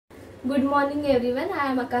Good morning everyone. I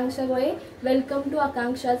am Akanksha Gole. Welcome to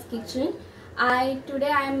Akanksha's kitchen. Today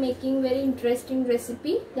I am making very interesting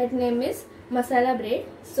recipe that name is masala bread.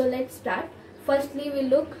 So let's start. Firstly we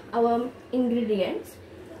look our ingredients.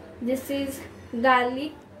 This is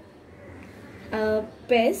garlic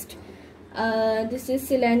paste. This is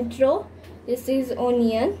cilantro. This is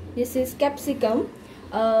onion. This is capsicum.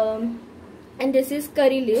 And this is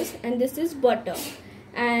curry leaves. And this is butter.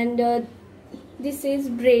 And this is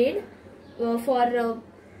bread for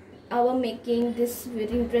our making this very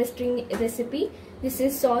interesting recipe. This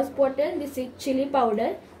is sauce bottle, this is chili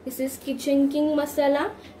powder, this is kitchen king masala,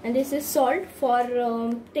 and this is salt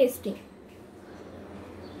for tasting.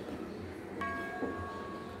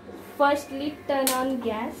 Firstly turn on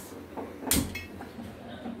gas.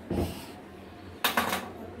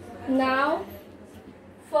 Now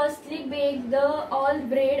firstly bake the all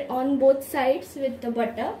bread on both sides with the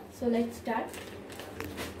butter. So let's start.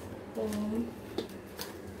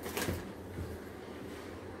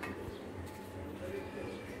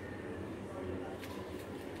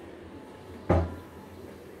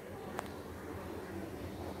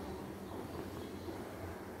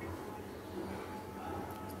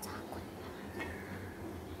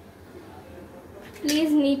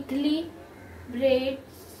 Please neatly bake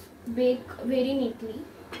very neatly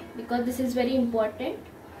because this is very important.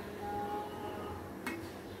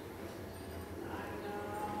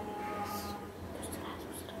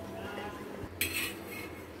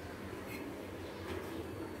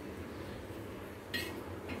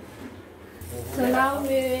 So now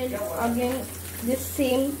we will again this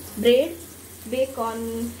same bread bake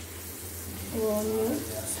on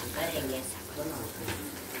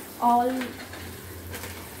all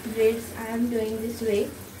breads. I am doing this way,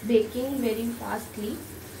 baking very fastly.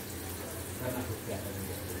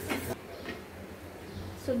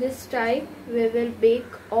 So this type we will bake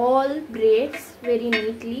all breads very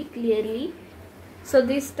neatly, clearly. So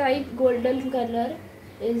this type golden color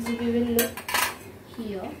is we will look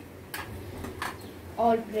here.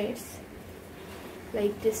 All breads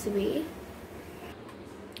like this way.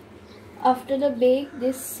 After the bake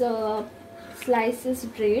this slices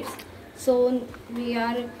breads. So we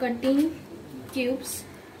are cutting cubes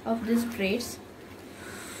of these breads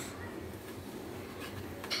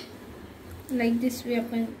like this way.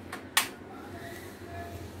 Open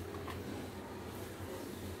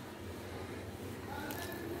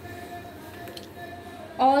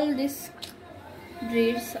all these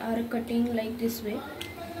breads are cutting like this way.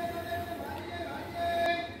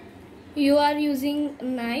 You are using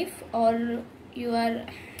knife or you are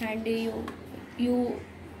handy, you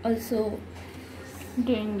also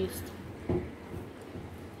doing this.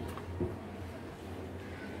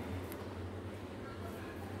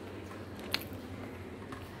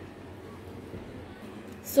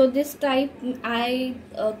 So this type I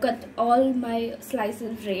cut all my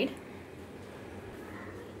slices bread.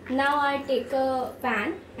 Now I take a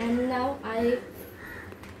pan and now I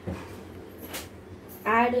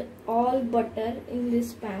add all butter in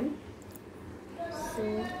this pan.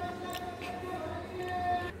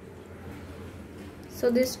 So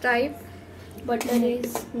this type butter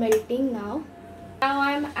is melting now. Now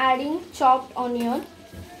I am adding chopped onion.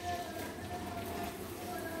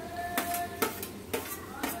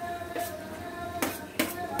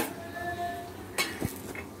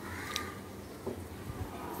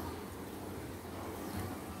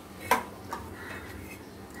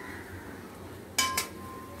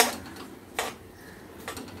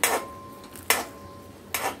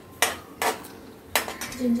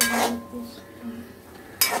 Ginger garlic paste.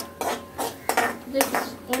 This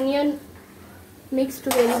onion mixed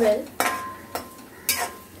very well.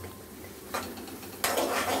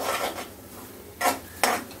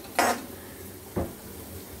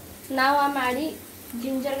 Now I am adding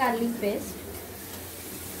ginger garlic paste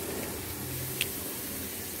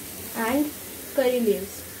and curry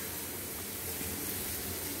leaves.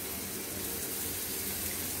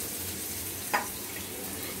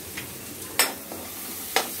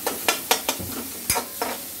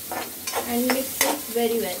 And mix it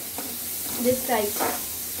very well. This type.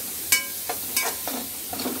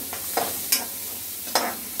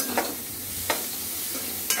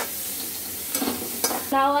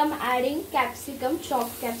 Now I'm adding capsicum,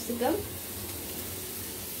 chopped capsicum.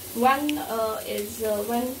 One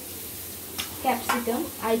capsicum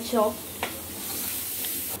I chopped.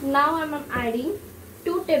 Now I'm adding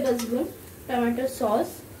 2 tablespoons tomato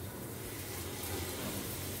sauce.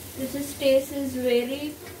 This taste is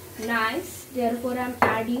very nice, therefore I'm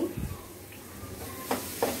adding.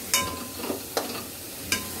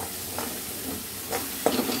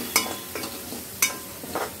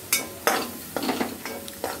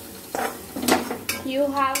 you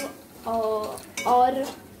have or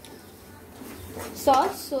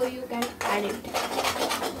sauce, so you can add it.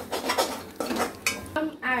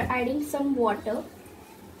 I'm adding some water.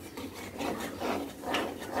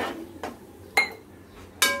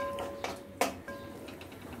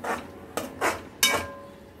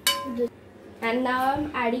 And now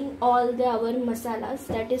I'm adding all our masalas.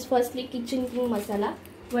 That is firstly kitchen king masala,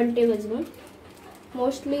 1 tablespoon.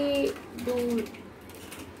 Mostly do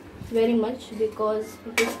very much because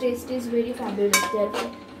its taste is very fabulous.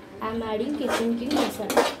 Therefore, I'm adding kitchen king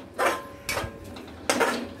masala.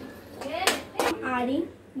 I'm adding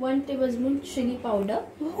 1 tablespoon chili powder.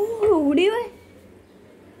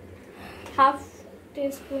 Half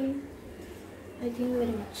teaspoon, I think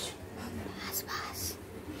very much.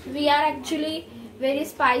 We are actually very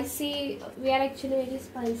spicy.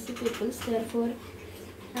 People. Therefore,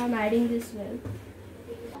 I'm adding this well.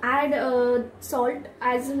 Add salt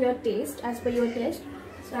as per your taste.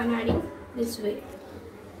 So I'm adding this way.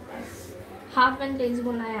 Half 1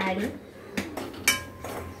 teaspoon I adding.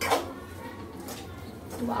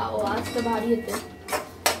 Wow, ask about it.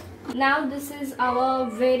 Now this is our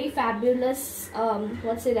very fabulous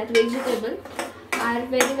vegetable are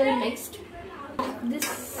very well mixed.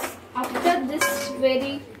 After this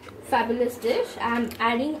very fabulous dish, I am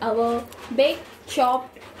adding our baked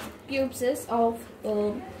chopped cubes of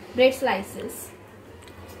bread slices.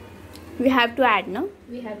 We have to add, no?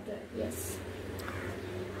 We have to add, yes.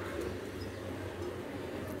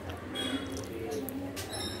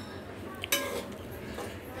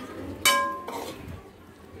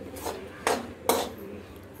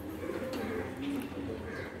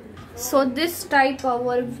 So this type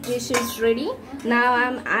our dish is ready. Now I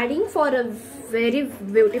am adding for a very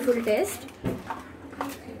beautiful taste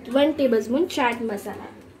 1 tablespoon chaat masala.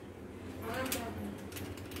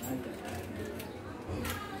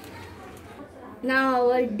 Now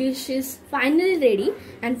our dish is finally ready,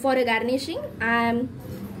 and for a garnishing I am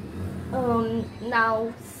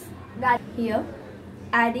now here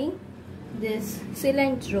adding this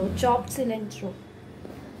cilantro, chopped cilantro.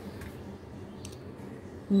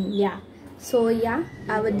 Yeah, so yeah,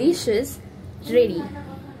 our dish is ready.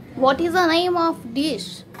 What is the name of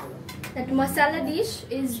dish? That masala dish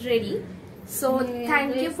is ready. So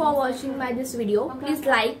thank you for watching this video. Please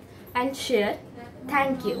like and share.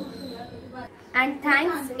 Thank you. And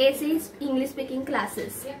thanks AC's English speaking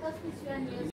classes.